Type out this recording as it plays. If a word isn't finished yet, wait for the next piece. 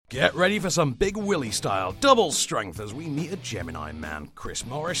Get ready for some Big Willie style double strength as we meet a Gemini man. Chris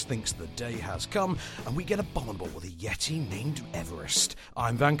Morris thinks the day has come, and we get abominable with a Yeti named Everest.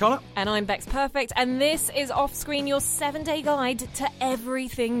 I'm Van Connor. And I'm Bex Perfect, and this is Off Screen, your 7-day guide to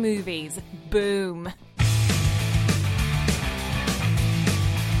everything movies. Boom.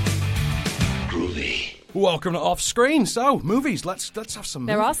 Groovy. Welcome to Off Screen. So, movies. Let's have some.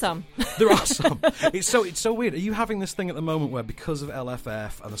 There movies. are some. There are some. It's so weird. Are you having this thing at the moment where, because of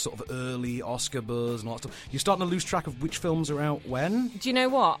LFF and the sort of early Oscar buzz and all that stuff, you're starting to lose track of which films are out when? Do you know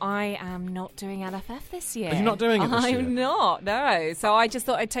what? I am not doing LFF this year. Are you not doing it this year? I'm not. No. So I just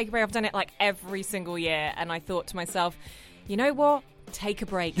thought I'd take a break. I've done it like every single year, and I thought to myself, you know what? Take a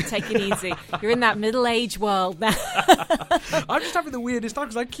break. Take it easy. You're in that middle-age world now. I'm just having the weirdest time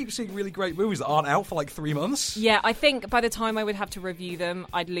because I keep seeing really great movies that aren't out for like 3 months. Yeah, I think by the time I would have to review them,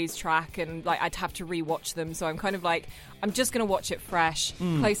 I'd lose track and like I'd have to rewatch them. So I'm kind of like, I'm just going to watch it fresh,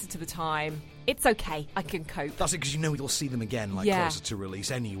 closer to the time. It's okay. I can cope. That's it, because you know you'll see them again, like closer to release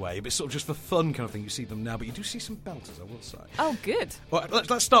anyway. But it's sort of just for fun kind of thing. You see them now, but you do see some belters, I will say. Oh, good. Well,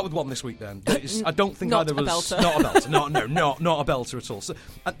 let's start with one this week then. I don't think Not either a of us. belter. Not a belter. Not a belter at all. So,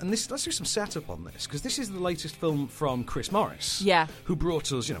 and this, let's do some setup on this, because this is the latest film from Chris Morris. Yeah. Who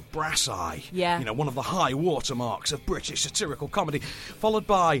brought us, Brass Eye. Yeah. One of the high watermarks of British satirical comedy, followed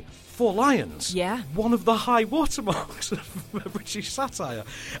by Four Lions. Yeah. One of the high watermarks of British satire.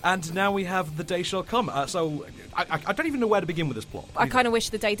 And now we have The Day Shall Come. So I don't even know where to begin with this plot. I kind of wish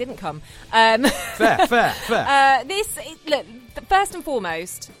the day didn't come. Fair. Look, first and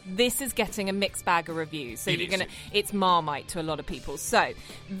foremost, this is getting a mixed bag of reviews. So it's Marmite to a lot of people. So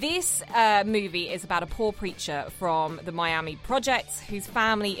this movie is about a poor preacher from the Miami projects whose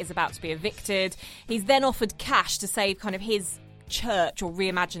family is about to be evicted. He's then offered cash to save kind of his church or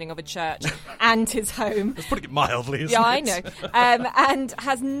reimagining of a church and his home. That's putting it mildly, isn't it? Yeah, I know. And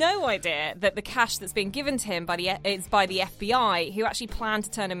has no idea that the cash that's being given to him is by the FBI, who actually plan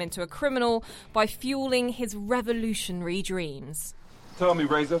to turn him into a criminal by fueling his revolutionary dreams. Tell me,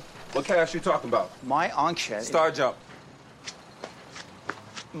 Razor, what cash you talking about? My uncle. Star jump.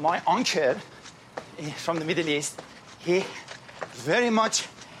 My uncle from the Middle East, he very much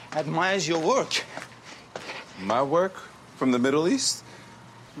admires your work. My work? From the Middle East?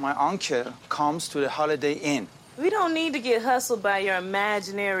 My uncle comes to the Holiday Inn. We don't need to get hustled by your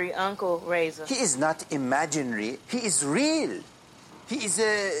imaginary Uncle Razor. He is not imaginary. He is real. He is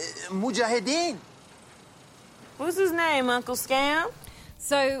a mujahideen. What's his name, Uncle Scam?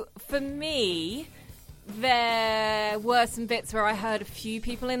 So, for me, there were some bits where I heard a few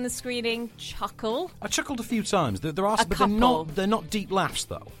people in the screening chuckle. I chuckled a few times. There are some, but couple. they're not deep laughs,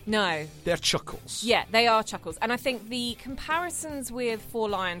 though. No. They're chuckles. Yeah, they are chuckles. And I think the comparisons with Four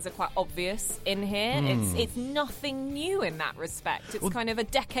Lions are quite obvious in here. It's nothing new in that respect. It's kind of a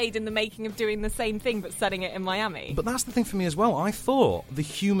decade in the making of doing the same thing but setting it in Miami. But that's the thing for me as well. I thought the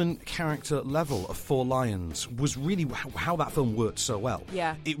human character level of Four Lions was really how that film worked so well.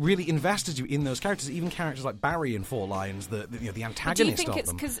 Yeah. It really invested you in those characters, even characters like Barry in Four Lions, the antagonist but do you think of it's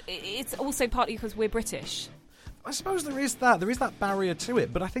them. because it's also partly because we're British? I suppose there is that barrier to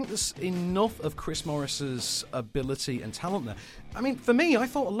it, but I think there's enough of Chris Morris's ability and talent there. I mean, for me, I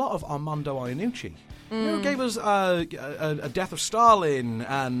thought a lot of Armando Iannucci. Who gave us a Death of Stalin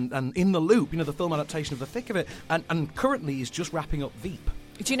and In the Loop, the film adaptation of The Thick of It, and currently is just wrapping up Veep.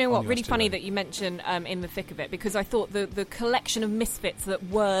 Do you know what? the Really US funny today. that you mention In the Thick of It, because I thought the collection of misfits that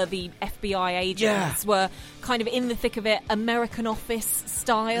were the FBI agents were kind of in the thick of it, American Office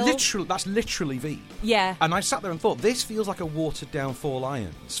style. That's literally Veep. Yeah. And I sat there and thought, this feels like a watered-down Four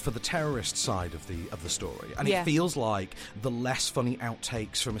Lions for the terrorist side of the story. And it feels like the less funny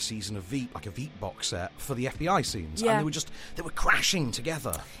outtakes from a season of Veep, like a Veep box set, for the FBI scenes. Yeah. And they were crashing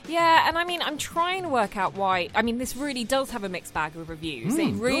together. Yeah, and I mean, I'm trying to work out why. I mean, this really does have a mixed bag of reviews.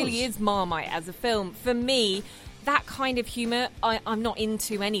 It really is Marmite as a film. For me, that kind of humour I'm not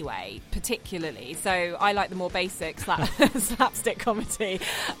into anyway, particularly. So I like the more basic slapstick comedy.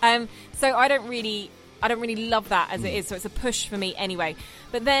 So I don't really love that as it is, so it's a push for me anyway.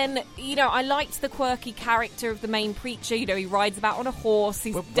 But then, I liked the quirky character of the main preacher. He rides about on a horse.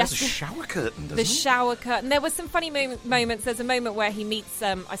 He's There's a shower curtain, doesn't the he? shower curtain. There were some funny moments. There's a moment where he meets,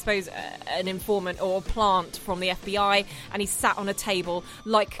 I suppose, an informant or a plant from the FBI, and he's sat on a table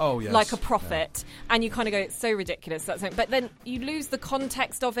like a prophet. And you kind of go, it's so ridiculous. But then you lose the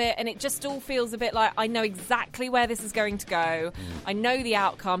context of it, and it just all feels a bit like, I know exactly where this is going to go. I know the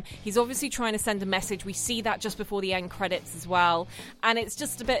outcome. He's obviously trying to send a message. We see that just before the end credits as well. And it's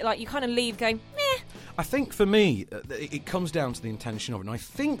just a bit like you kind of leave going, meh. I think for me, it comes down to the intention of it. And I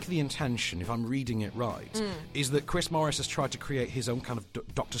think the intention, if I'm reading it right, is that Chris Morris has tried to create his own kind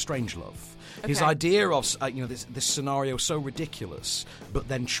of Doctor Strangelove. His idea of this scenario so ridiculous, but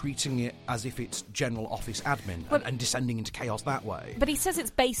then treating it as if it's general office admin and descending into chaos that way. But he says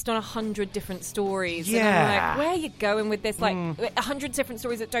it's based on 100 different stories. Yeah. And I'm like, where are you going with this? Like 100 different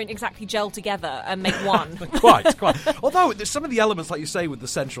stories that don't exactly gel together and make one. Quite. Although there's some of the elements, like you say, with the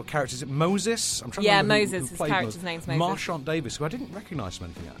central characters. Is it Moses? I'm trying to remember Moses. Who His character's name's Moses. Marchant Davis, who I didn't recognise from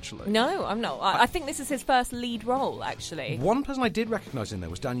anything actually. No, I'm not. I think this is his first lead role, actually. One person I did recognise in there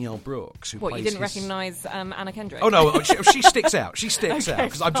was Danielle Brooks, who What, plays you didn't his... recognise Anna Kendrick? Oh no, she sticks out. She sticks Okay,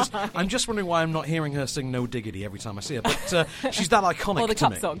 out because I'm just wondering why I'm not hearing her sing "No Diggity" every time I see her. But she's that iconic Or the to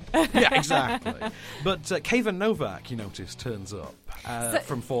Cup me. song. Yeah, exactly. But Kayvan Novak, you notice, turns up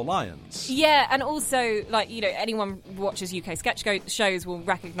from Four Lions. Yeah, and also, anyone who watches UK sketch shows will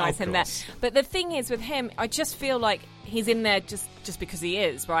recognise him there. But the thing is, with him, I just feel like he's in there just because he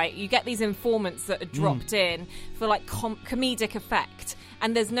is, right? You get these informants that are dropped in for, comedic effect.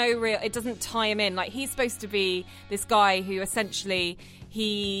 And there's no real... It doesn't tie him in. Like, he's supposed to be this guy who essentially...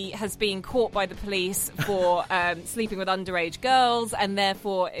 He has been caught by the police for sleeping with underage girls, and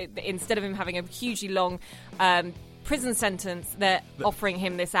therefore, instead of him having a hugely long prison sentence, they're offering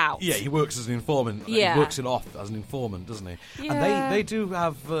him this out. Yeah, he works as an informant. Yeah. He works it off as an informant, doesn't he? Yeah. And they do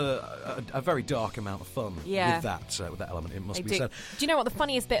have a very dark amount of fun with that element, it must be said. Do you know what the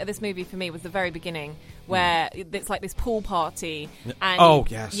funniest bit of this movie for me was? The very beginning, where it's like this pool party.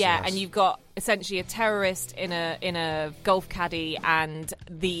 And yes. And you've got essentially a terrorist in a golf caddy and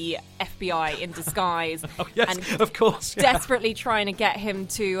the FBI in disguise. And of course. Yeah. Desperately trying to get him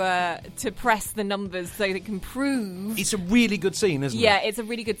to press the numbers so they can prove. It's a really good scene, isn't it? Yeah, it's a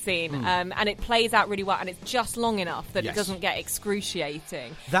really good scene. And it plays out really well, and it's just long enough that it doesn't get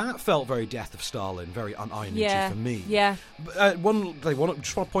excruciating. That felt very Death of Stalin, very un-Inucci for me. Yeah. Just want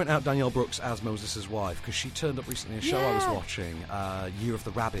to point out Danielle Brooks as Moses' wife, because she turned up recently in a show I was watching, Year of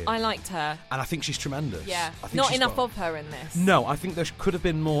the Rabbit. I liked her. And I think she's tremendous. Yeah. I think Not enough of her in this. No, I think there could have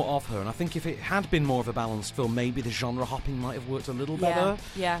been more of her, and I think if it had been more of a balanced film, maybe the genre hopping might have worked a little better.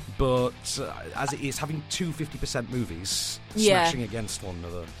 Yeah. But as it is, having two 50% movies smashing against one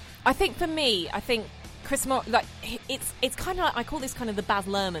another. I think for me, Chris Morris, it's kind of like, I call this kind of the Baz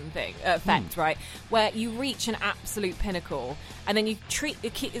Luhrmann thing effect, right? Where you reach an absolute pinnacle, and then you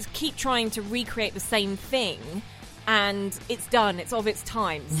keep trying to recreate the same thing, and it's done. It's of its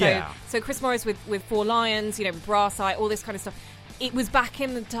time. So Chris Morris with Four Lions, with Brass Eye, all this kind of stuff. It was back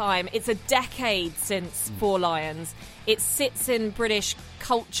in the time. It's a decade since Four Lions. It sits in British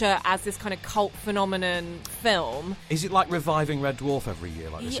culture as this kind of cult phenomenon film. Is it like reviving Red Dwarf every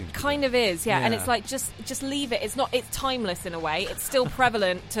year? Like this kind of is, yeah. And it's like just leave it. It's timeless in a way. It's still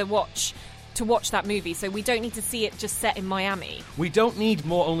prevalent to watch that movie, so we don't need to see it just set in Miami. We don't need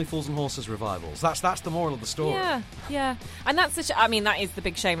more Only Fools and Horses revivals. That's the moral of the story. Yeah. And that is the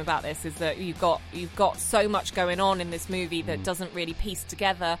big shame about this, is that you've got so much going on in this movie that doesn't really piece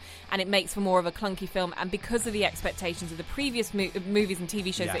together, and it makes for more of a clunky film. And because of the expectations of the previous movies and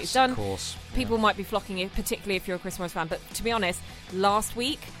TV shows that he's done, of course. People might be flocking it, particularly if you're a Chris Morris fan. But to be honest, last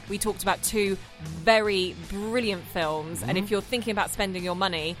week we talked about two very brilliant films, and if you're thinking about spending your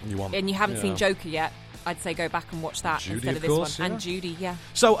money and you haven't seen Joker yet, I'd say go back and watch that Judy, instead of this one. And Judy,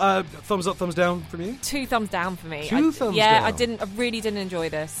 So, thumbs up, thumbs down from you? 2 thumbs down for me. Thumbs down? I really didn't enjoy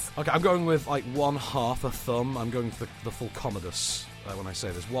this. Okay, I'm going with like 1/2 a thumb. I'm going for the full Commodus when I say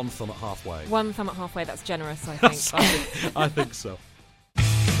there's 1 thumb at halfway. 1 thumb at halfway, that's generous, I think. I think so.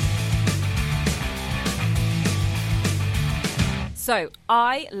 So,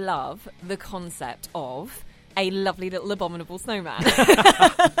 I love the concept of a lovely little abominable snowman.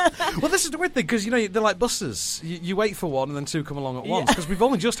 Well, this is the weird thing, because, they're like buses. You wait for one and then 2 come along at once, because we've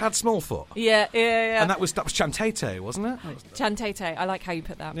only just had Smallfoot. Yeah. And that was Chantate, wasn't it? Chantate. I like how you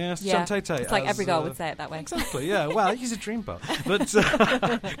put that. Yes, Chantate. It's like every girl would say it that way. Exactly, yeah. Well, he's a dreamboat.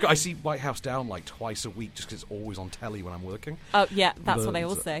 But I see White House Down like twice a week just because it's always on telly when I'm working. Oh, yeah, that's what they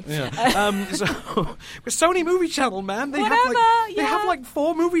all say. Yeah. So, with Sony Movie Channel, man, they have like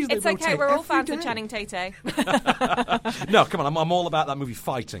 4 movies they rotate. It's okay, we're all fans day. of Channing Tatum. No, come on, I'm all about that movie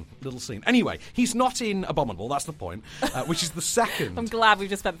fighting. Little scene. Anyway, he's not in Abominable, that's the point, which is the second. I'm glad we've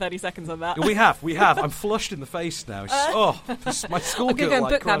just spent 30 seconds on that. We have. I'm flushed in the face now. My school I'm going to go and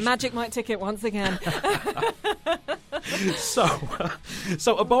book crushed. that Magic Mike ticket once again.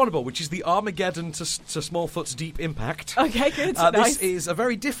 So Abominable, which is the Armageddon to Smallfoot's Deep Impact. Okay, good. This is a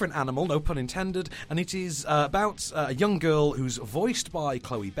very different animal, no pun intended, and it is about a young girl who's voiced by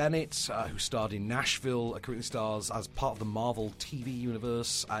Chloe Bennett, who starred in Nashville, currently stars as part of the Marvel TV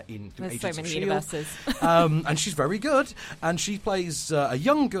universe in There's Agents so many of S.H.I.E.L.D. universes. And she's very good, and she plays a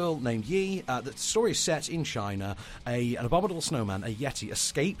young girl named Yi. The story is set in China. An abominable snowman, a Yeti,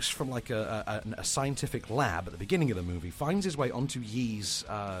 escapes from like a scientific lab at the beginning of the movie, finds his way onto Yi's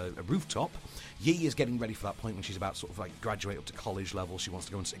rooftop. Yi is getting ready for that point when she's about sort of like graduate up to college level. She wants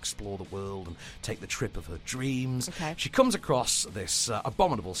to go and explore the world and take the trip of her dreams. Okay. She comes across this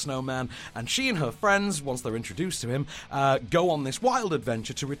abominable snowman, and she and her friends, once they're introduced to him, go on this wild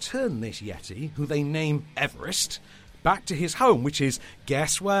adventure to return this Yeti, who they name Everest, back to his home, which is,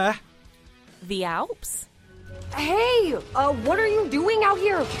 guess where? The Alps? Hey, what are you doing out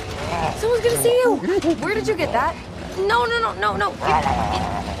here? Someone's gonna see you. Where did you get that? No.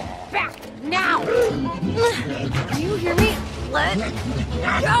 Back now. Do you hear me? Let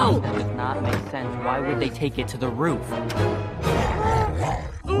go. Does not make sense. Why would they take it to the roof?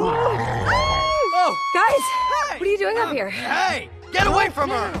 Oh, Guys, what are you doing up here? hey, get away from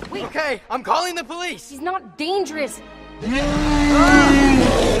her. Wait. Okay, I'm calling the police. He's not dangerous.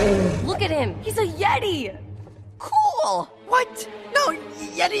 Look at him. He's a Yeti. Cool. What? No,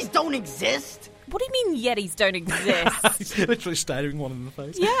 Yetis don't exist. What do you mean Yetis don't exist? He's literally staring one in the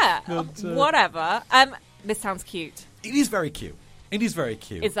face. Yeah, But, whatever. This sounds cute. It is very cute. It is very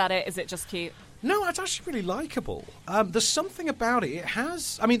cute. Is that it? Is it just cute? No, it's actually really likeable. There's something about it. It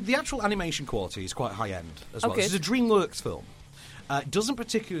has... I mean, the actual animation quality is quite high-end as well. Okay. This is a DreamWorks film. It doesn't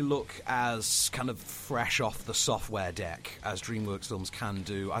particularly look as kind of fresh off the software deck as DreamWorks films can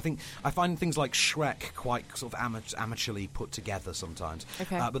do. I find things like Shrek quite sort of amateurly put together sometimes.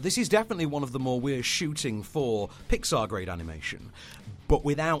 Okay. But this is definitely one of the more we're shooting for Pixar-grade animation, but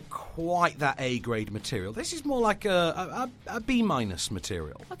without quite that A-grade material. This is more like a B-minus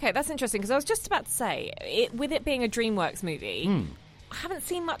material. Okay, that's interesting, because I was just about to say, with it being a DreamWorks movie, I haven't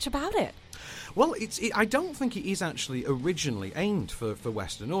seen much about it. Well, I don't think it is actually originally aimed for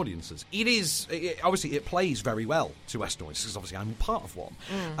Western audiences. Obviously, it plays very well to Western audiences, because obviously I'm part of one.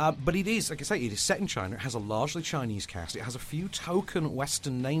 But it is, like I say, it is set in China. It has a largely Chinese cast. It has a few token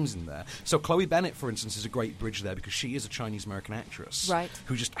Western names in there. So Chloe Bennett, for instance, is a great bridge there, because she is a Chinese-American actress. Right.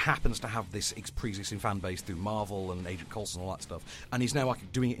 Who just happens to have this pre-existing fan base through Marvel and Agent Coulson and all that stuff. And he's now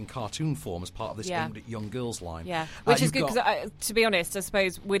like doing it in cartoon form as part of this aimed at young girls line. Yeah, which is good, because to be honest, I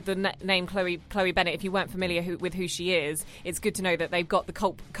suppose with the name Chloe Bennett, if you weren't familiar with who she is, it's good to know that they've got the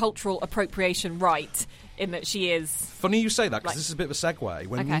cultural appropriation right, in that she is... Funny you say that, because this is a bit of a segue.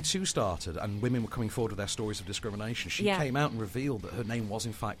 When Okay. Me Too started and women were coming forward with their stories of discrimination, she came out and revealed that her name was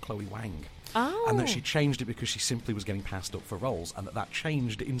in fact Chloe Wang. Oh. And that she changed it because she simply was getting passed up for roles, and that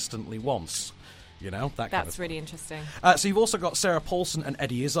changed instantly once. You know, that kind of That's really interesting. So you've also got Sarah Paulson and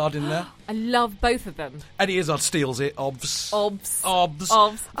Eddie Izzard in there. I love both of them. Eddie Izzard steals it, obs.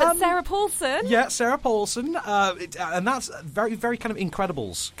 But Sarah Paulson... Yeah, Sarah Paulson, and that's very, very kind of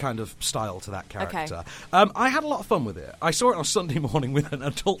Incredibles kind of style to that character. Okay. I had a lot of fun with it. I saw it on Sunday morning with an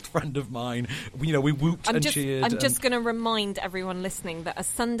adult friend of mine. You know, we whooped and cheered. I'm just going to remind everyone listening that a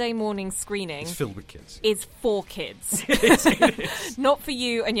Sunday morning screening It's filled with kids. is for kids. It is. Not for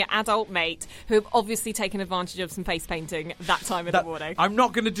you and your adult mate who have obviously taken advantage of some face painting that time of the morning. I'm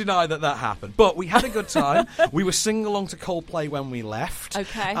not going to deny that happened, but we had a good time. We were singing along to Coldplay when we left.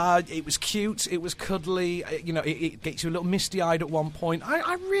 Okay. It was cute. It was cuddly. You know, it gets you a little misty-eyed at one point.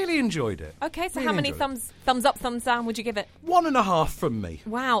 I really enjoyed it. Okay, so Really how many enjoyed it. thumbs up, thumbs down would you give it? 1.5 from me.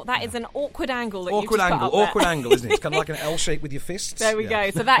 Wow, that is an awkward angle that Awkward you've just angle, put up awkward there. angle, isn't it? It's kind of like an L shape with your fists. There we Yeah.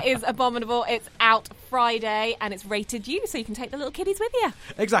 go. So that is Abominable. It's out Friday and it's rated U, so you can take the little kiddies with you.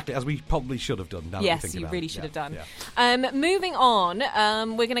 Exactly, as we probably should have done. Now that we Yes, think you about really it. should Yeah, have done. yeah. Moving on,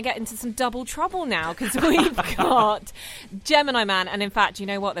 we're going to get into some double trouble now, because we've got Gemini Man, and in fact, you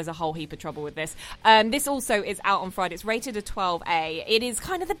know what? There's a whole heap of trouble with this. This also is out on Friday. It's rated a 12A. It is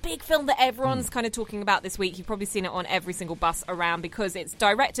kind of the big film that everyone's kind of talking about this week. You've probably seen it on every single bus around, because it's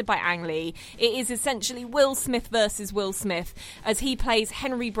directed by Ang Lee. It is essentially Will Smith versus Will Smith, as he plays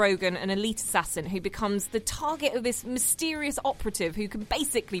Henry Brogan, an elite assassin who becomes the target of this mysterious operative who can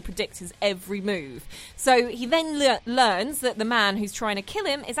basically predict his every move. So he then learns that the man who's trying to kill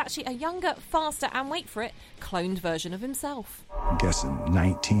him is actually a younger, faster, and wait for it, cloned version of himself. I'm guessing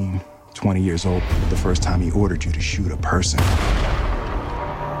 19, 20 years old, the first time he ordered you to shoot a person.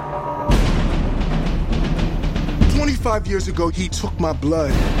 25 years ago, he took my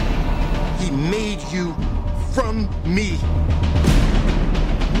blood. He made you from me.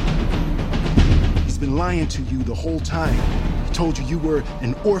 He's been been lying to you the whole time. He told you you were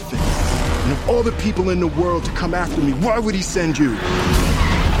an orphan. And of all the people in the world to come after me, why would he send you?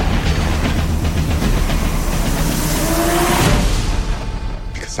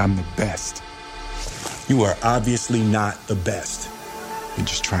 Because I'm the best. You are obviously not the best. You're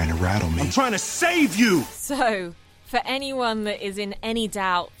just trying to rattle me. I'm trying to save you! So, for anyone that is in any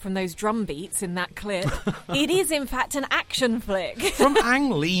doubt from those drum beats in that clip, it is in fact an action flick. From Ang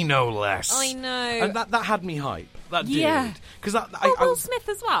Lee, no less. I know. And that had me hype. That Yeah. did. Because Will Smith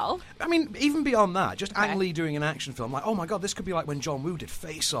as well. I mean, even beyond that, just Okay. Ang Lee doing an action film, like, oh my god, this could be like when John Woo did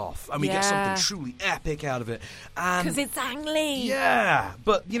Face Off, and we get Yeah. something truly epic out of it. Because it's Ang Lee. Yeah,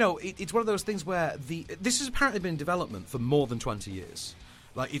 but you know, it's one of those things where this has apparently been in development for more than 20 years.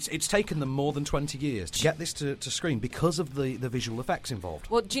 Like it's taken them more than 20 years to get this to screen because of the visual effects involved.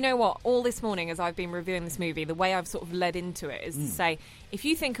 Well, do you know what? All this morning, as I've been reviewing this movie, the way I've sort of led into it is to say, if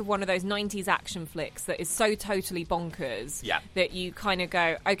you think of one of those 90s action flicks that is so totally bonkers that you kind of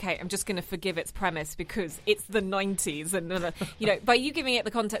go, okay, I'm just going to forgive its premise because it's the 90s. And, you know, by you giving it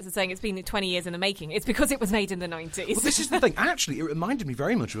the context of saying it's been 20 years in the making, it's because it was made in the 90s. Well, this is the thing. Actually, it reminded me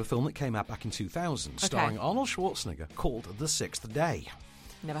very much of a film that came out back in 2000, starring Arnold Schwarzenegger, called The Sixth Day.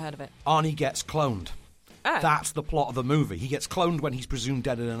 Never heard of it. Arnie gets cloned. Oh. That's the plot of the movie. He gets cloned when he's presumed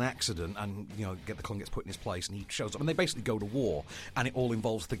dead in an accident, and the clone gets put in his place, and he shows up, and they basically go to war, and it all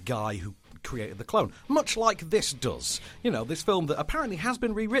involves the guy who created the clone, much like this does. You know, this film that apparently has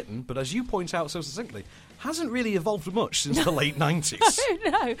been rewritten, but as you point out so succinctly, hasn't really evolved much since the late 90s.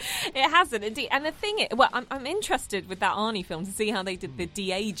 No, it hasn't indeed. And the thing is, well, I'm interested with that Arnie film to see how they did the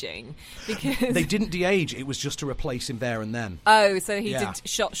de-aging, because they didn't de-age, it was just to replace him there and then. Oh, so he did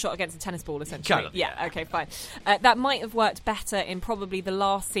shot against a tennis ball, essentially. Kind of, yeah, okay, fine. That might have worked better in probably the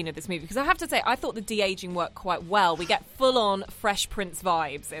last scene of this movie, because I have to say, I thought the de-aging worked quite well. We get full-on Fresh Prince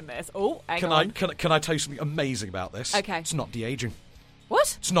vibes in this. Oh, hang on. Can I tell you something amazing about this? Okay. It's not de-aging.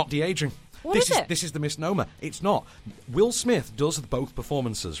 What? It's not de-aging. What is it? This is the misnomer. It's not. Will Smith does both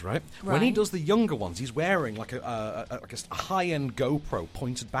performances, right? When he does the younger ones, he's wearing like a high-end GoPro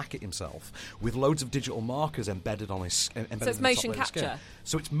pointed back at himself with loads of digital markers embedded on his. So it's motion capture.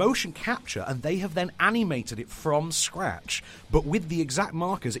 So it's motion capture, and they have then animated it from scratch, but with the exact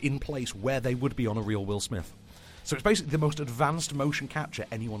markers in place where they would be on a real Will Smith. So it's basically the most advanced motion capture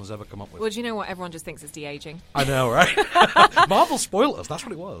anyone has ever come up with. Well, do you know what? Everyone just thinks it's de-aging. I know, right? Marvel spoiled us. That's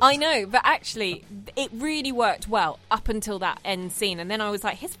what it was. I know, but actually, it really worked well up until that end scene. And then I was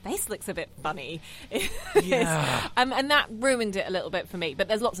like, his face looks a bit funny. Yeah. And that ruined it a little bit for me. But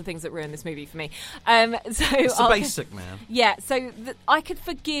there's lots of things that ruin this movie for me. It's the basic, man. Yeah, so I could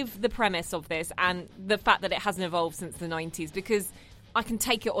forgive the premise of this and the fact that it hasn't evolved since the 90s, because I can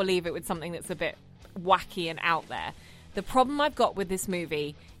take it or leave it with something that's a bit wacky and out there. The problem I've got with this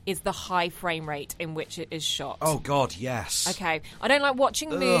movie is the high frame rate in which it is shot. Oh, God, yes. Okay. I don't like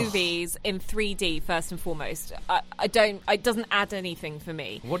watching movies in 3D, first and foremost. It doesn't add anything for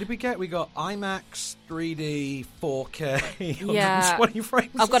me. What did we get? We got IMAX, 3D, 4K, 120 yeah.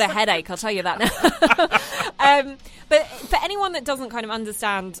 frames. I've got a headache, I'll tell you that now. But for anyone that doesn't kind of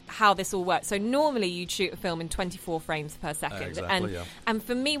understand how this all works, so normally you'd shoot a film in 24 frames per second. Exactly, and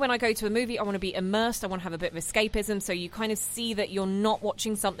for me, when I go to a movie, I want to be immersed, I want to have a bit of escapism, so you kind of see that you're not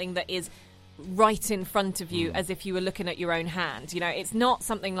watching something that is right in front of you as if you were looking at your own hand. You know, it's not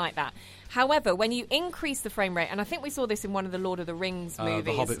something like that. However, when you increase the frame rate, and I think we saw this in one of the Lord of the Rings movies.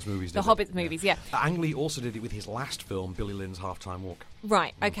 The Hobbits movies. The Hobbits movies, yeah. Ang Lee also did it with his last film, Billy Lynn's Halftime Walk.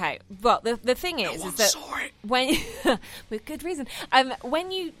 Right, okay. Well, the thing is that saw it. when with good reason,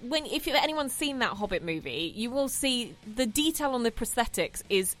 if anyone's seen that Hobbit movie, you will see the detail on the prosthetics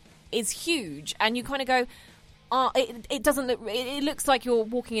is huge, and you kind of go, it doesn't look. It looks like you're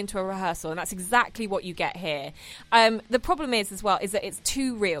walking into a rehearsal, and that's exactly what you get here. The problem is, as well, is that it's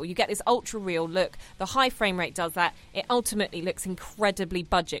too real. You get this ultra real look. The high frame rate does that. It ultimately looks incredibly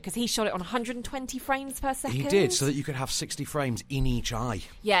budget, because he shot it on 120 frames per second. He did, so that you could have 60 frames in each eye.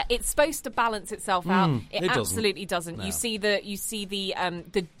 Yeah, it's supposed to balance itself out. It absolutely doesn't. No. You see the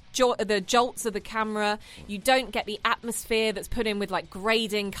jolts of the camera. You don't get the atmosphere that's put in with like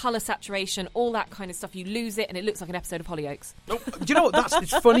grading, colour saturation, all that kind of stuff. You lose it, and it looks like an episode of Hollyoaks. Do you know what?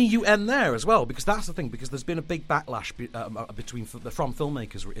 It's funny you end there as well, because that's the thing. Because there's been a big backlash from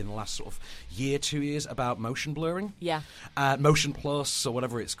filmmakers in the last sort of year, 2 years about motion blurring. Yeah, Motion Plus or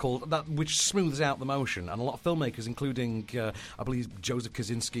whatever it's called, which smooths out the motion. And a lot of filmmakers, including I believe Joseph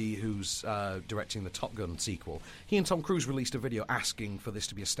Kosinski, who's directing the Top Gun sequel, he and Tom Cruise released a video asking for this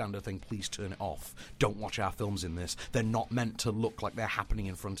to be a standard thing. Please turn it off. Don't watch our films in this. They're not meant to look like they're happening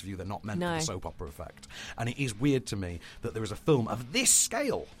in front of you. They're not meant for the soap opera effect. And it is weird to me that there is a film of this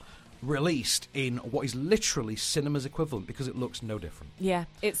scale released in what is literally cinema's equivalent because it looks no different. Yeah,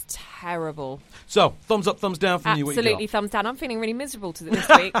 it's terrible. So, thumbs up, thumbs down from you. What you Absolutely got? thumbs down. I'm feeling really miserable this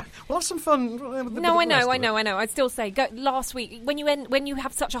week. We'll have some fun. With No, I the rest of it. know. I'd still say last week when you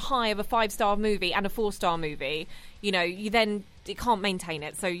have such a high of a 5-star movie and a 4-star movie, it can't maintain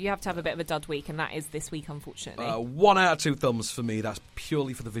it. So you have to have a bit of a dud week, and that is this week, unfortunately. 1 out of 2 thumbs for me. That's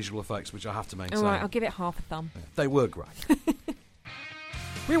purely for the visual effects, which I have to maintain. All right, I'll give it half a thumb. Yeah, they were great.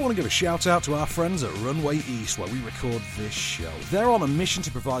 We want to give a shout out to our friends at Runway East, where we record this show. They're on a mission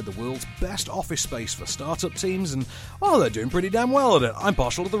to provide the world's best office space for startup teams, and they're doing pretty damn well at it. I'm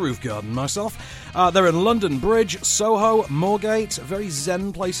partial to the roof garden myself. They're in London Bridge, Soho, Moorgate, very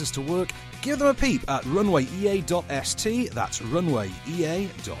zen places to work. Give them a peep at runwayea.st. That's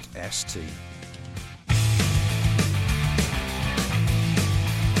runwayea.st.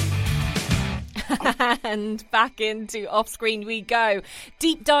 And back into Off-Screen we go.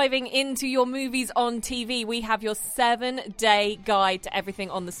 Deep diving into your movies on TV. We have your 7-day guide to everything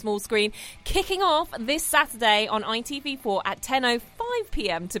on the small screen. Kicking off this Saturday on ITV4 at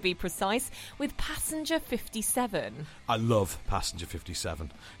 10:05pm to be precise, with Passenger 57. I love Passenger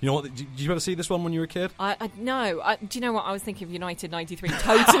 57. You know what? Did you ever see this one when you were a kid? No. Do you know what? I was thinking of United 93.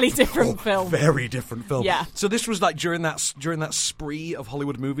 Totally different film. Very different film. Yeah. So this was like during that spree of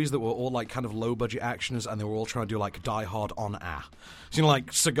Hollywood movies that were all like kind of low budget actions, and they were all trying to do like Die Hard on air. So,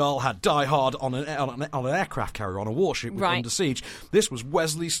 like Seagal had Die Hard on an aircraft carrier on a warship with Under Siege. This was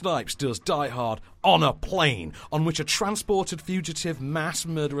Wesley Snipes does Die Hard on a plane on which a transported fugitive mass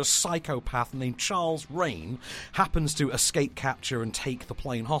murderer psychopath named Charles Rain happens to escape capture and take the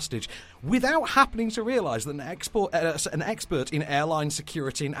plane hostage without happening to realise that an expert in airline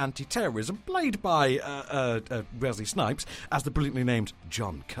security and anti-terrorism, played by Wesley Snipes as the brilliantly named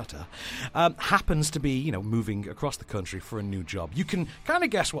John Cutter, happens to be, moving across the country for a new job. You can kind of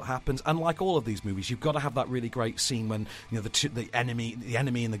guess what happens, and like all of these movies, you've got to have that really great scene when the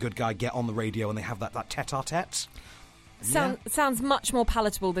enemy and the good guy get on the radio and they have that tete-a-tete. Sounds much more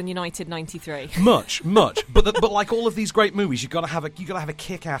palatable than United 93. Much. But like all of these great movies, you've got to have a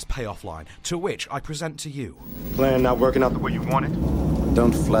kick-ass payoff line, to which I present to you. Plan not working out the way you wanted?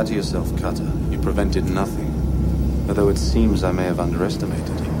 Don't flatter yourself, Cutter. You prevented nothing. Although it seems I may have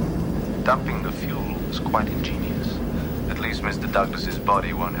underestimated you. Dumping the fuel was quite ingenious. At least Mr. Douglas's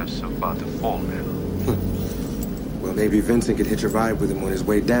body won't have so far to fall now. Well, maybe Vincent could hitch a ride with him on his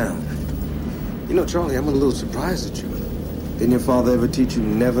way down. Charlie, I'm a little surprised at you. Didn't your father ever teach you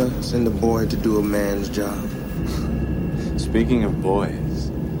never send a boy to do a man's job? Speaking of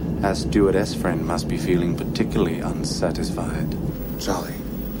boys, our stewardess friend must be feeling particularly unsatisfied. Charlie,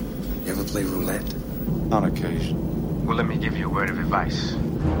 you ever play roulette? On occasion. Well, let me give you a word of advice.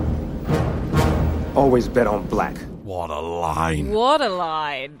 Always bet on black. What a line. What a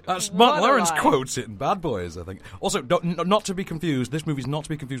line. That's Mark Lawrence quotes it in Bad Boys, I think. Also, not to be confused, this movie's not to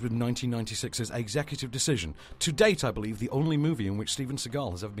be confused with 1996's Executive Decision. To date, I believe, the only movie in which Steven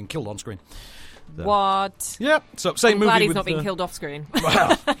Seagal has ever been killed on screen. So. What? Yeah, so same movie. Glad he's not being killed off screen.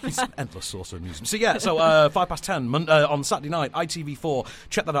 Well, he's an endless source of amusement. So 10:05 on Saturday night, ITV4.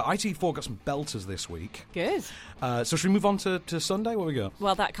 Check that out. ITV4 got some belters this week. Good. So should we move on to Sunday? What we got?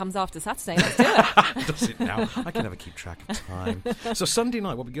 Well, that comes after Saturday. Let's do it. Does it now? I can never keep track of time. So Sunday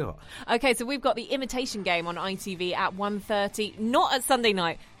night, what we got? Okay, so we've got The Imitation Game on ITV at 1:30. Not at Sunday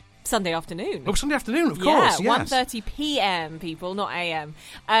night. Sunday afternoon. Oh, Sunday afternoon, of course, yes. 1:30 p.m, people, not a.m.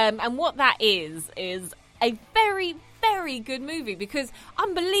 And what that is a very, very good movie because,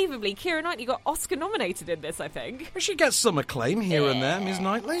 unbelievably, Keira Knightley got Oscar nominated in this, I think. She gets some acclaim here and there, Ms.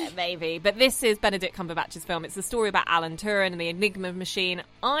 Knightley. Maybe. But this is Benedict Cumberbatch's film. It's a story about Alan Turing and the Enigma machine.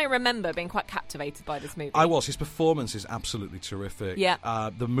 I remember being quite captivated by this movie. I was. His performance is absolutely terrific. Yeah.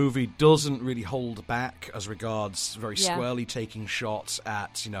 The movie doesn't really hold back as regards very squarely taking shots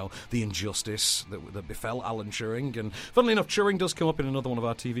at, the injustice that befell Alan Turing. And funnily enough, Turing does come up in another one of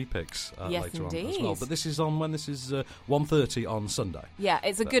our TV picks later on as well. But this is on when this is 1:30 on Sunday. Yeah,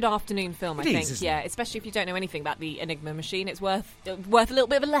 it's a good afternoon film, I think. Isn't it? Especially if you don't know anything about the Enigma machine. It's worth a little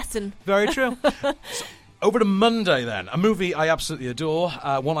bit of a lesson. Very true. Over to Monday, then. A movie I absolutely adore.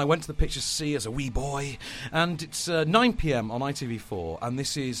 One I went to the pictures to see as a wee boy. And it's 9 p.m. on ITV4. And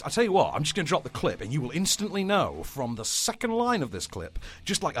this is... I tell you what, I'm just going to drop the clip, and you will instantly know from the second line of this clip,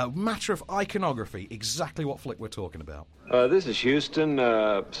 just like a matter of iconography, exactly what flick we're talking about. This is Houston.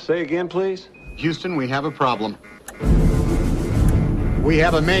 Say again, please. Houston, we have a problem. We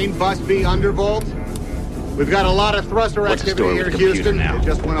have a main bus B undervolt. We've got a lot of thruster activity here, Houston. It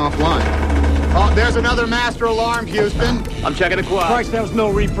just went offline. Oh, there's another master alarm, Houston. I'm checking the quad. Christ, that was no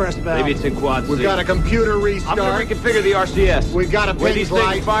repress valve. Maybe it's in quad C. We've got a computer restart. I'm going to reconfigure the RCS. We've got a Where these pinch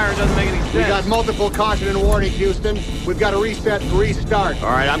light. things fire doesn't make any sense. We've got multiple caution and warning, Houston. We've got to reset and restart. All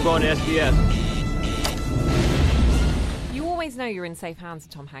right, I'm going to SDS. You always know you're in safe hands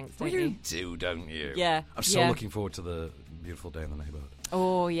with Tom Hanks, don't you? You do, don't you? Yeah. I'm so looking forward to the beautiful day in the neighborhood.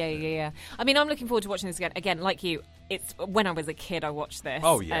 Oh, yeah. I mean, I'm looking forward to watching this again. Again, like you, it's when I was a kid I watched this.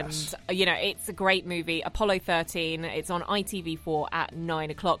 Oh, yes. And, it's a great movie. Apollo 13. It's on ITV4 at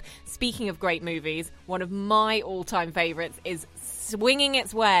 9 o'clock. Speaking of great movies, one of my all-time favourites is swinging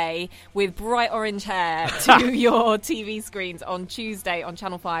its way with bright orange hair to your TV screens on Tuesday on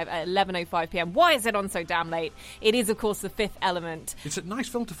Channel 5 at 11:05pm. Why is it on so damn late? It is, of course, The Fifth Element. It's a nice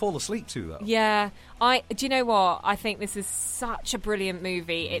film to fall asleep to, though. Yeah. Do you know what? I think this is such a brilliant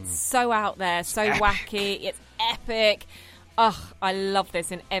movie. It's so out there, so wacky. It's epic. Ugh, I love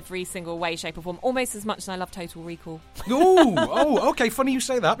this in every single way, shape or form. Almost as much as I love Total Recall. Okay, funny you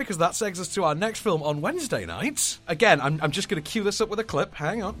say that, because that segues us to our next film on Wednesday night. Again, I'm just going to cue this up with a clip.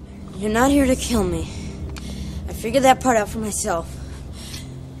 Hang on. You're not here to kill me. I figured that part out for myself.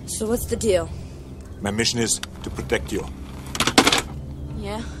 So what's the deal? My mission is to protect you.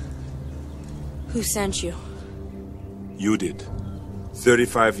 Yeah? Who sent you? You did.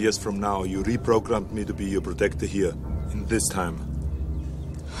 35 years from now, you reprogrammed me to be your protector here, in this time.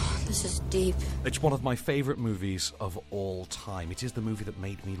 This is deep. It's one of my favourite movies of all time. It is the movie that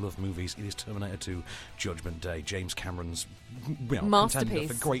made me love movies. It is Terminator 2 Judgment Day, James Cameron's masterpiece.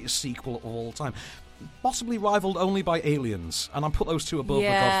 contender for greatest sequel of all time. Possibly rivaled only by Aliens, and I put those two above The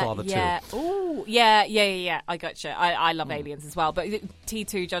Godfather 2. Ooh, yeah. I gotcha. I love Aliens as well, but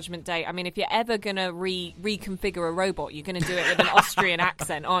T2 Judgment Day. I mean, if you're ever gonna reconfigure a robot, you're gonna do it with an Austrian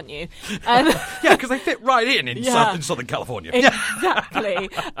accent, aren't you? Yeah, because they fit right in Southern California. Exactly.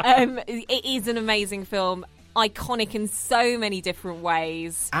 It is an amazing film. Iconic in so many different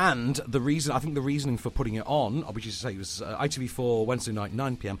ways. And the reasoning for putting it on, which is to say it was ITV4 Wednesday night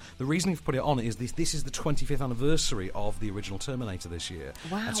 9pm, the reasoning for putting it on is this is the 25th anniversary of the original Terminator this year.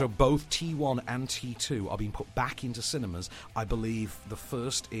 Wow. And so both T1 and T2 are being put back into cinemas. I believe the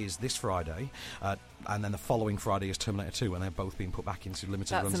first is this Friday, and then the following Friday is Terminator 2, and they're both being put back into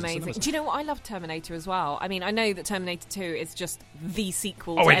limited runs. That's amazing. In cinemas. Do you know what? I love Terminator as well. I mean, I know that Terminator 2 is just the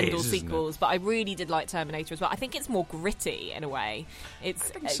sequel to it end all is, sequels, but I really did like Terminator as well. I think it's more gritty in a way. I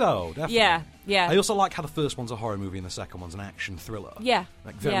think so, definitely. Yeah. I also like how the first one's a horror movie and the second one's an action thriller. Yeah.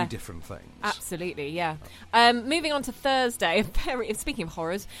 Like very different things. Absolutely, yeah. Moving on to Thursday, speaking of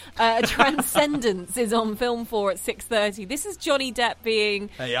horrors, Transcendence is on Film 4 at 6:30. This is Johnny Depp being...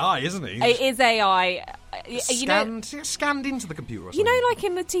 AI, isn't he? It is AI. Scanned into the computer or something. You know, like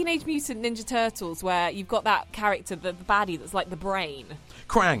in the Teenage Mutant Ninja Turtles, where you've got that character, the baddie that's like the brain.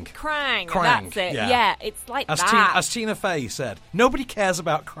 Krang, that's it. Yeah, it's like that. As Tina Fey said, nobody cares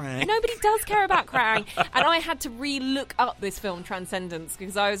about Krang. Nobody does care about Krang. And I had to re-look up this film, Transcendence,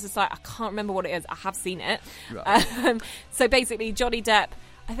 because I was just like, I can't remember what it is. I have seen it. Right. So basically, Johnny Depp,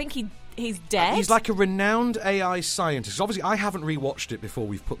 I think he's dead. He's like a renowned AI scientist. Obviously, I haven't rewatched it before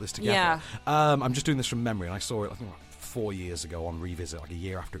we've put this together. Yeah. I'm just doing this from memory, and I saw it, I think, 4 years ago on Revisit, like a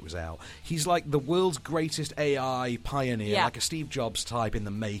year after it was out. He's like the world's greatest AI pioneer, like a Steve Jobs type in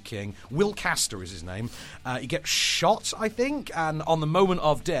the making. Will Castor is his name. He gets shot, I think, and on the moment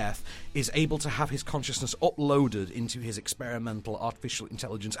of death is able to have his consciousness uploaded into his experimental artificial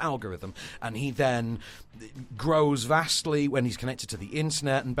intelligence algorithm, and he then grows vastly when he's connected to the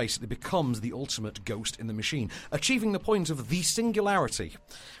internet and basically becomes the ultimate ghost in the machine, achieving the point of the singularity,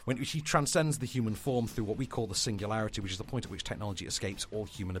 when he transcends the human form through what we call the singularity, which is the point at which technology escapes all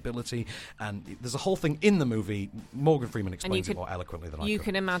human ability. And there's a whole thing in the movie. Morgan Freeman explains it more eloquently than I could. You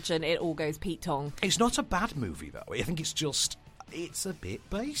can imagine it all goes Pete Tong. It's not a bad movie, though. I think it's a bit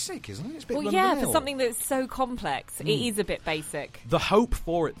basic, isn't it? It's a bit for something that's so complex, it is a bit basic. The hope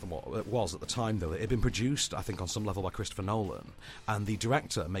for it was at the time, though, that it had been produced, I think, on some level by Christopher Nolan, and the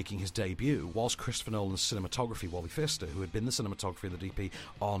director making his debut was Christopher Nolan's cinematography, Wally Pfister, who had been the cinematographer and the DP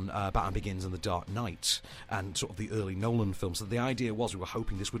on Batman Begins and The Dark Knight, and sort of the early Nolan films. So the idea was we were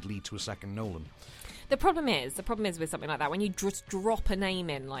hoping this would lead to a second Nolan. The problem is with something like that, when you just drop a name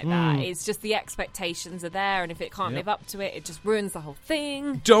in like that, it's just the expectations are there, and if it can't live up to it, it just ruins the whole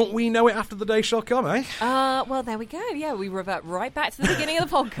thing. Don't we know it after the day shall come, eh? Well, there we go. Yeah, we revert right back to the beginning of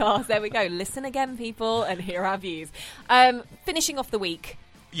the podcast. There we go. Listen again, people, and hear our views. Finishing off the week.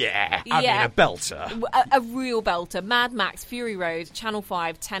 Yeah, I mean, a belter. A real belter. Mad Max Fury Road, Channel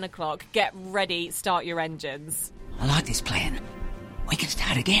 5, 10 o'clock. Get ready, start your engines. I like this plan. We can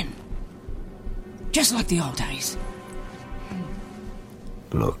start again. Just like the old days.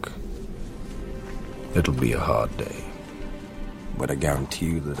 Look, It'll be a hard day. But I guarantee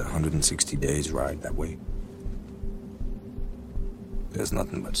you that 160 days ride that way, there's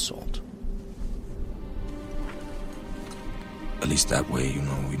nothing but salt. At least that way,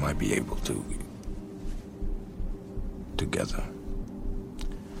 we might be able to, together,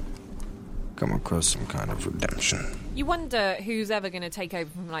 come across some kind of redemption. You wonder who's ever going to take over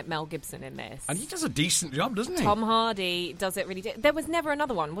from like Mel Gibson in this. And he does a decent job, doesn't he? Tom Hardy does it really. There was never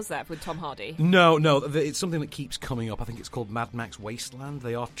another one, was there, with Tom Hardy? No. It's something that keeps coming up. I think it's called Mad Max Wasteland.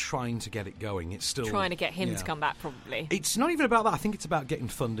 They are trying to get it going. It's still trying to get him to come back, probably. It's not even about that. I think it's about getting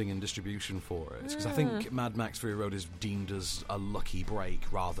funding and distribution for it. Because I think Mad Max Fury Road is deemed as a lucky break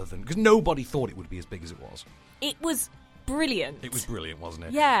rather than... Because nobody thought it would be as big as it was. It was brilliant. It was brilliant, wasn't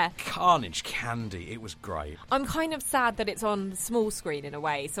it? Yeah. Carnage Candy. It was great. I'm kind of sad that it's on the small screen in a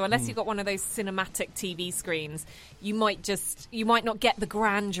way. So unless you've got one of those cinematic TV screens, you might not get the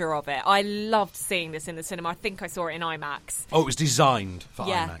grandeur of it. I loved seeing this in the cinema. I think I saw it in IMAX. Oh, it was designed for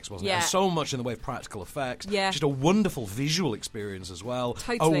IMAX, wasn't it? And so much in the way of practical effects. Yeah. Just a wonderful visual experience as well.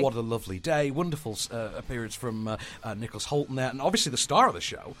 Totally. Oh, what a lovely day. Wonderful appearance from Nicholas Hoult in there. And obviously the star of the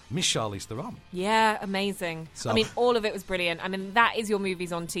show, Miss Charlize Theron. Yeah, amazing. So, I mean, all of it was brilliant. I mean, that is your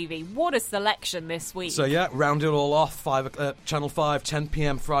movies on TV. What a selection this week. So, yeah, round it all off, Channel 5, 10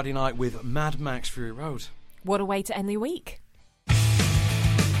 p.m. Friday night with Mad Max Fury Road. What a way to end the week.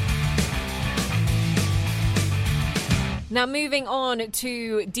 Now, moving on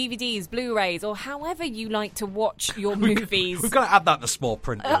to DVDs, Blu-rays, or however you like to watch your movies. We've got to add that in the small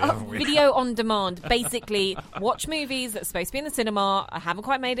print, really, haven't we? Video on demand. Basically, watch movies that's supposed to be in the cinema, haven't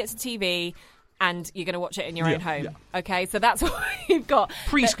quite made it to TV, and you're going to watch it in your own home. Yeah. Okay, so that's what you've got.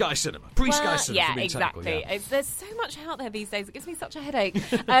 Pre-Sky Cinema. Pre-Sky Cinema. Yeah, for being exactly. technical, yeah. There's so much out there these days. It gives me such a headache.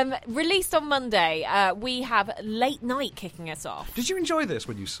 Released on Monday, we have Late Night kicking us off. Did you enjoy this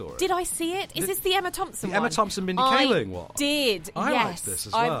when you saw it? Did I see it? Is this the Emma Thompson one? The Emma Thompson, Mindy Kaling one? Yes. I liked this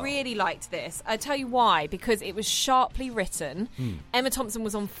as well. I really liked this. I'll tell you why. Because it was sharply written. Emma Thompson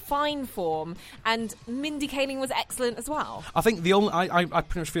was on fine form, and Mindy Kaling was excellent as well. I think the only... I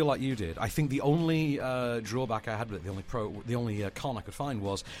pretty much feel like you did. I think the only... drawback I had with it, the only con I could find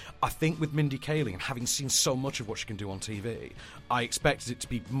was, I think with Mindy Kaling, and having seen so much of what she can do on TV, I expected it to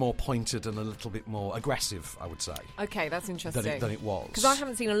be more pointed and a little bit more aggressive, I would say. Okay, that's interesting. Than it was. Because I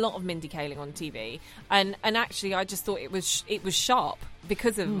haven't seen a lot of Mindy Kaling on TV, and actually I just thought it was sharp.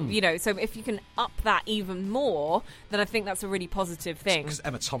 Because of, so if you can up that even more, then I think that's a really positive thing. Because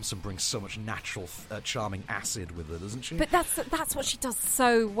Emma Thompson brings so much natural, charming acid with her, doesn't she? But that's what she does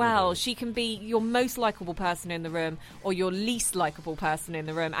so well. She can be your most likeable person in the room or your least likeable person in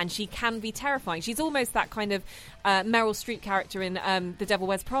the room, and she can be terrifying. She's almost that kind of Meryl Streep character in The Devil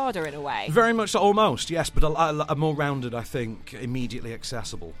Wears Prada in a way. Very much so, almost, yes, but a more rounded, I think, immediately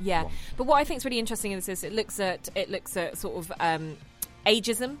accessible. Yeah, one. But what I think is really interesting is this: it looks at sort of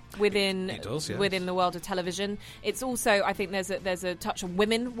ageism within the world of television. It's also, I think there's a touch of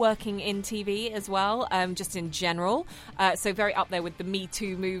women working in TV as well, just in general. So very up there with the Me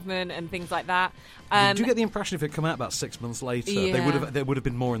Too movement and things like that. Do you get the impression if it come out about 6 months later, there would have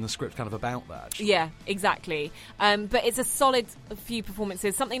been more in the script kind of about that? Actually. Yeah, exactly. But it's a solid few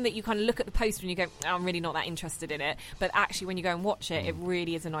performances. Something that you kind of look at the poster and you go, I'm really not that interested in it. But actually, when you go and watch it, it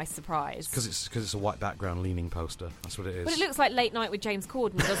really is a nice surprise. Because it's a white background leaning poster. That's what it is. But it looks like Late Night with James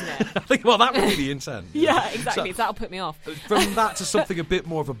Corden, doesn't it? I think, well, that would be the intent. Yeah, exactly. So that'll put me off. From that to something a bit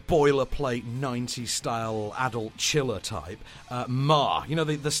more of a boilerplate 90s style adult chiller type, Ma,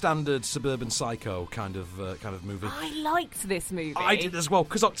 the standard suburban psycho kind of movie. I liked this movie. I did as well,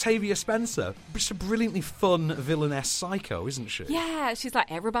 because Octavia Spencer, just a brilliantly fun villainess psycho, isn't she? Yeah, she's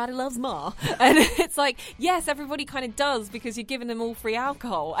like, everybody loves Ma. And it's like, yes, everybody kind of does, because you're giving them all free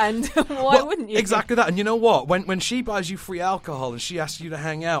alcohol, and why wouldn't you? Exactly that. And you know what? When she buys you free alcohol and she asks you to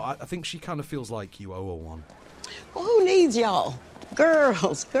hang out, I think she kind of feels like you owe her one. Well, who needs y'all?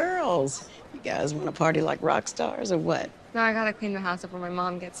 Girls. You guys want to party like rock stars or what? No, I gotta clean the house up when my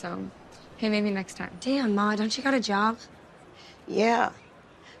mom gets home. Hey, maybe next time. Damn, Ma, don't you got a job? Yeah.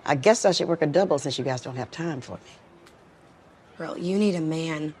 I guess I should work a double since you guys don't have time for me. Girl, you need a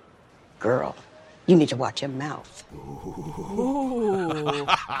man. Girl, you need to watch your mouth. Ooh.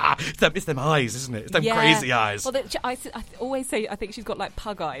 It's them eyes, isn't it? It's them crazy eyes. Well, I always say I think she's got like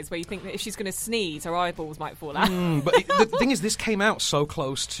pug eyes, where you think that if she's going to sneeze, her eyeballs might fall out. But the thing is, this came out so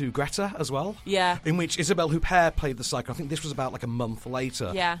close to Greta as well. Yeah. In which Isabelle Huppert played the psycho. I think this was about like a month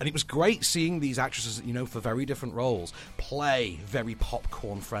later. Yeah. And it was great seeing these actresses, for very different roles, play very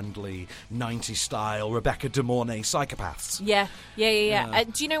popcorn-friendly, 90s style Rebecca De Mornay psychopaths. Yeah.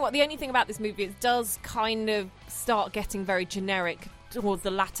 Do you know what? The only thing about this movie, it does kind of start getting very generic towards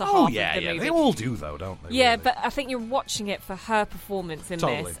the latter Oh, half yeah, of the yeah. movie. They all do, though, don't they? Yeah, really? but I think you're watching it for her performance in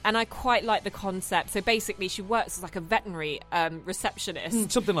Totally. this, and I quite like the concept. So basically, she works as like a veterinary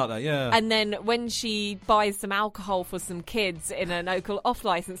receptionist. Something like that, yeah. And then when she buys some alcohol for some kids in a local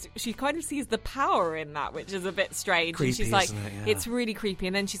off-license, she kind of sees the power in that, which is a bit strange. Creepy, and she's like, isn't it? Yeah. it's really creepy.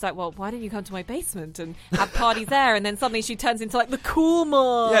 And then she's like, well, why don't you come to my basement and have parties there? And then suddenly she turns into like the cool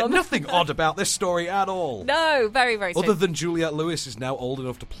mom. Yeah, nothing odd about this story at all. No, very, very strange. Other than Juliette Lewis is now old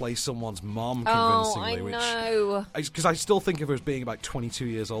enough to play someone's mom Oh, convincingly. I know. Because I still think of her as being about 22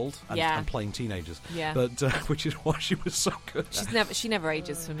 years old and, Yeah. and playing teenagers. Yeah. But which is why she was so good. She never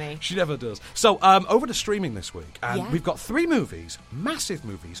ages for me. She never does. So, over to streaming this week, and Yeah. we've got 3 movies, massive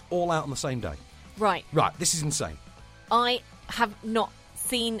movies, all out on the same day. Right. Right, this is insane. I have not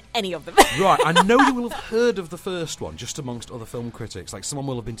seen any of them. Right, I know you will have heard of the first one, just amongst other film critics. Like, someone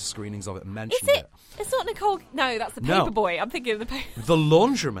will have been to screenings of it and mentioned Is it? It's not Nicole. No, that's the No. Paperboy. I'm thinking of the paper. The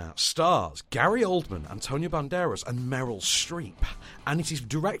Laundromat stars Gary Oldman, Antonio Banderas, and Meryl Streep. And it is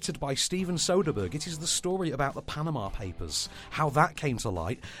directed by Steven Soderbergh. It is the story about the Panama Papers, how that came to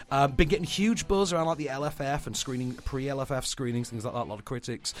light. Been getting huge buzz around like the LFF and screening, pre-LFF screenings, things like that. A lot of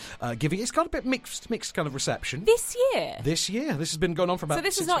critics giving it. It's got a bit mixed kind of reception. This year? This has been going on for about So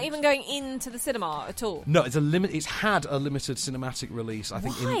this is 6 not months. even going into the cinema at all? No, it's had a limited cinematic release. I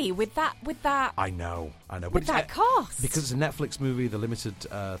think. Why? With that? I know. But With that cast? Because it's a Netflix movie, the limited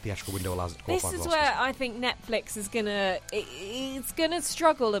theatrical window allows it to qualify This is for where Oscars. I think Netflix is it's gonna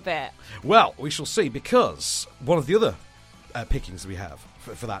struggle a bit. Well, we shall see, because one of the other pickings we have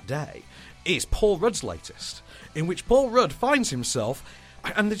for that day is Paul Rudd's latest, in which Paul Rudd finds himself,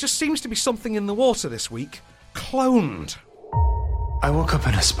 and there just seems to be something in the water this week, cloned. I woke up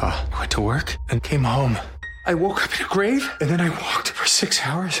in a spa, went to work, and came home. I woke up in a grave, and then I walked for 6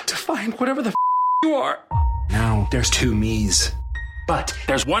 hours to find whatever the you are. Now, there's 2 me's. But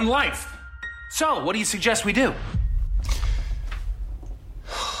there's one life. So, what do you suggest we do?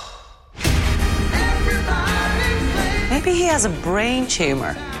 Maybe he has a brain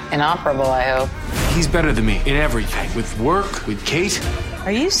tumor. Inoperable, I hope. He's better than me in everything. With work, with Kate.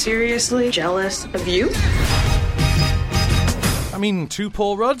 Are you seriously jealous of you? I mean, 2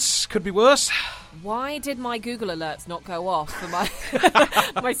 Paul Rudds could be worse. Why did my Google alerts not go off for my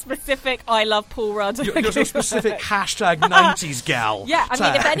my specific I love Paul Rudd? Your specific hashtag 90s gal. Yeah, I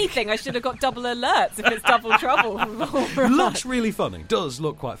mean, if tag. anything, I should have got double alerts if it's double trouble. Looks really funny. Does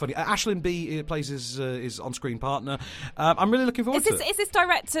look quite funny. Ashlyn B plays his on-screen partner. I'm really looking forward to it. Is this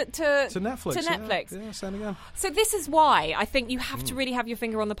direct to Netflix? To Netflix. Yeah, same again. So this is why I think you have to really have your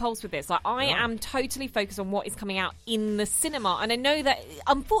finger on the pulse with this. Like, I am totally focused on what is coming out in the cinema, and I know that,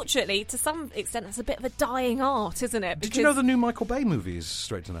 unfortunately, to some extent, it's a bit of a dying art, isn't it? Did you know the new Michael Bay movie is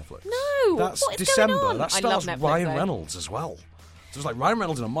straight to Netflix? No. That's what is December. Going on? That I love stars Netflix, Ryan though. Reynolds as well. So it's like Ryan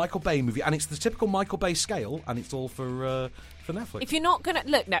Reynolds in a Michael Bay movie, and it's the typical Michael Bay scale, and it's all for Netflix. If you're not going to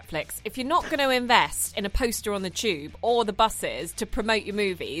look, Netflix, if you're not going to invest in a poster on the tube or the buses to promote your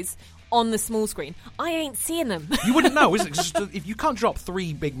movies on the small screen, I ain't seeing them. You wouldn't know, is it? 'Cause it's just, if you can't drop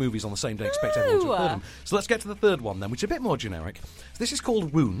 3 big movies on the same day, expect everyone to have heard them. So let's get to the third one then, which is a bit more generic. So this is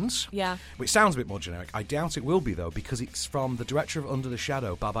called Wounds. Yeah. Which sounds a bit more generic. I doubt it will be, though, because it's from the director of Under the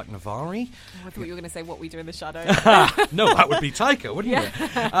Shadow, Babak Navari. Oh, I thought you were going to say What We Do in the Shadow. No, that would be Taika, wouldn't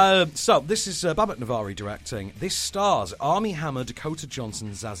Yeah. it? So this is Babak Navari directing. This stars Armie Hammer, Dakota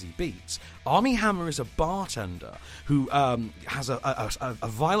Johnson, Zazie Beetz. Armie Hammer is a bartender who has a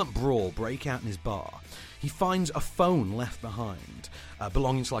violent brawl break out in his bar. He finds a phone left behind,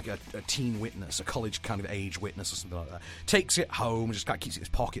 belonging to like a teen witness, a college kind of age witness or something like that. Takes it home, just kind of keeps it in his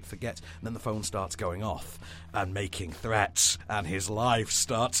pocket, forgets, and then the phone starts going off and making threats, and his life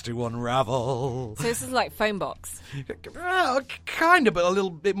starts to unravel. So this is like Phone Box. Kind of, but a little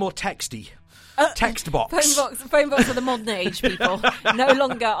bit more texty. Text box. Phone box for the modern age, people. No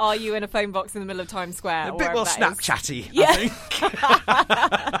longer are you in a phone box in the middle of Times Square. A or bit more wherever that is. Snapchatty, Yeah. I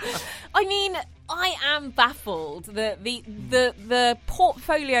think. I mean, I am baffled that the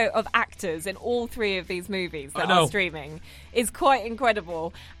portfolio of actors in all 3 of these movies that are streaming is quite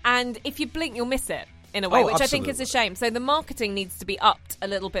incredible. And if you blink, you'll miss it. In a way, which absolutely. I think is a shame. So the marketing needs to be upped a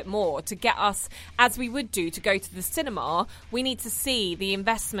little bit more to get us, as we would do to go to the cinema. We need to see the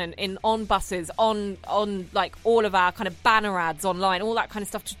investment on buses, on like all of our kind of banner ads online, all that kind of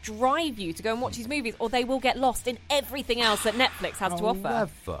stuff to drive you to go and watch these movies, or they will get lost in everything else that Netflix has to offer.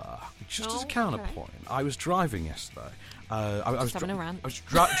 However, just as a counterpoint, I was driving yesterday. I was having a rant. I was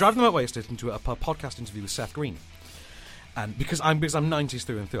driving the motorway yesterday into a podcast interview with Seth Green. And because I'm 90s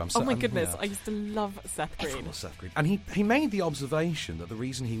through and through. Oh my goodness, I used to love Seth Green. Everyone loves Seth Green. And he made the observation that the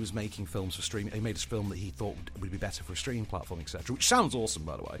reason he was making films for streaming, he made a film that he thought would be better for a streaming platform, etc., which sounds awesome,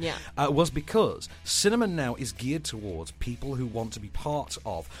 by the way, was because cinema now is geared towards people who want to be part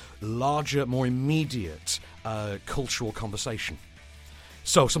of larger, more immediate cultural conversation.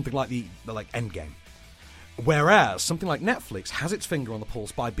 So something like like Endgame. Whereas something like Netflix has its finger on the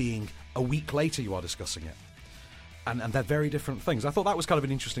pulse by being a week later you are discussing it. And they're very different things. I thought that was kind of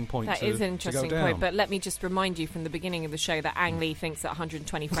an interesting point. That is an interesting point, but let me just remind you from the beginning of the show that Ang Lee thinks that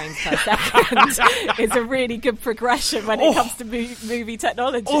 120 frames per second is a really good progression when it comes to movie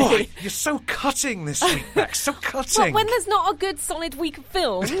technology. Oh, you're so cutting this week, Beck. So cutting. Well, when there's not a good solid week of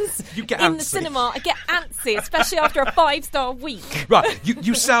films you get in antsy. The cinema, I get antsy, especially after a 5-star week. Right,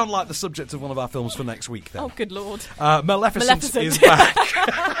 you sound like the subject of one of our films for next week, then. Oh, good Lord. Maleficent is back.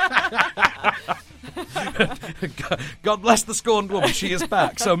 God bless the scorned woman, she is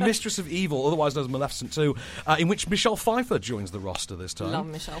back. So Mistress of Evil, otherwise known as Maleficent 2, in which Michelle Pfeiffer joins the roster this time. Love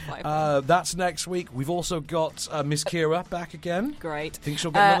Michelle Pfeiffer. That's next week. We've also got Miss Kira back again. Great. Think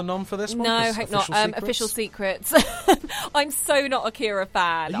she'll get another nom for this one? No, hope not. Official Secrets. I'm so not a Kira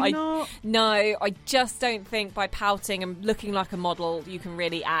fan. Are you not? No, I just don't think by pouting and looking like a model you can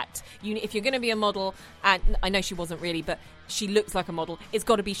really act. If you're going to be a model, and I know she wasn't really, but she looks like a model, it's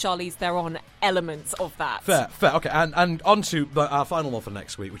got to be Charlize Theron elements of that. Fair. Okay, and on to our final one for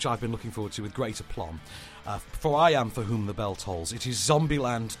next week, which I've been looking forward to with great aplomb. For I Am For Whom the Bell Tolls. It is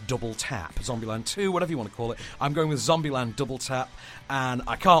Zombieland Double Tap. Zombieland 2, whatever you want to call it. I'm going with Zombieland Double Tap, and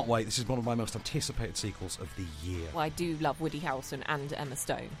I can't wait. This is one of my most anticipated sequels of the year. Well, I do love Woody Harrelson and Emma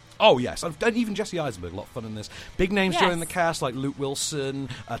Stone. Oh, yes. And even Jesse Eisenberg, a lot of fun in this. Big names joining the cast, like Luke Wilson,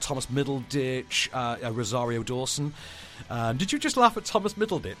 Thomas Middleditch, Rosario Dawson. Did you just laugh at Thomas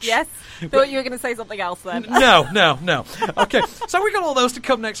Middleditch? Yes. Thought you were going to say something else then. No. Okay, so we've got all those to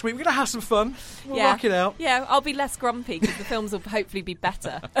come next week. We're going to have some fun. We'll rock it out. Yeah, I'll be less grumpy because the films will hopefully be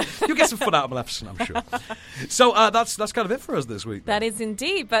better. You'll get some fun out of Maleficent, I'm sure. So that's kind of it for us this week. That is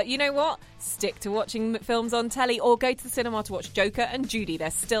indeed. But you know what? Stick to watching films on telly or go to the cinema to watch Joker and Judy.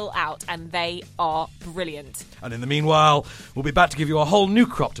 They're still out and they are brilliant. And in the meanwhile, we'll be back to give you a whole new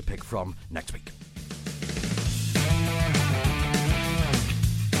crop to pick from next week.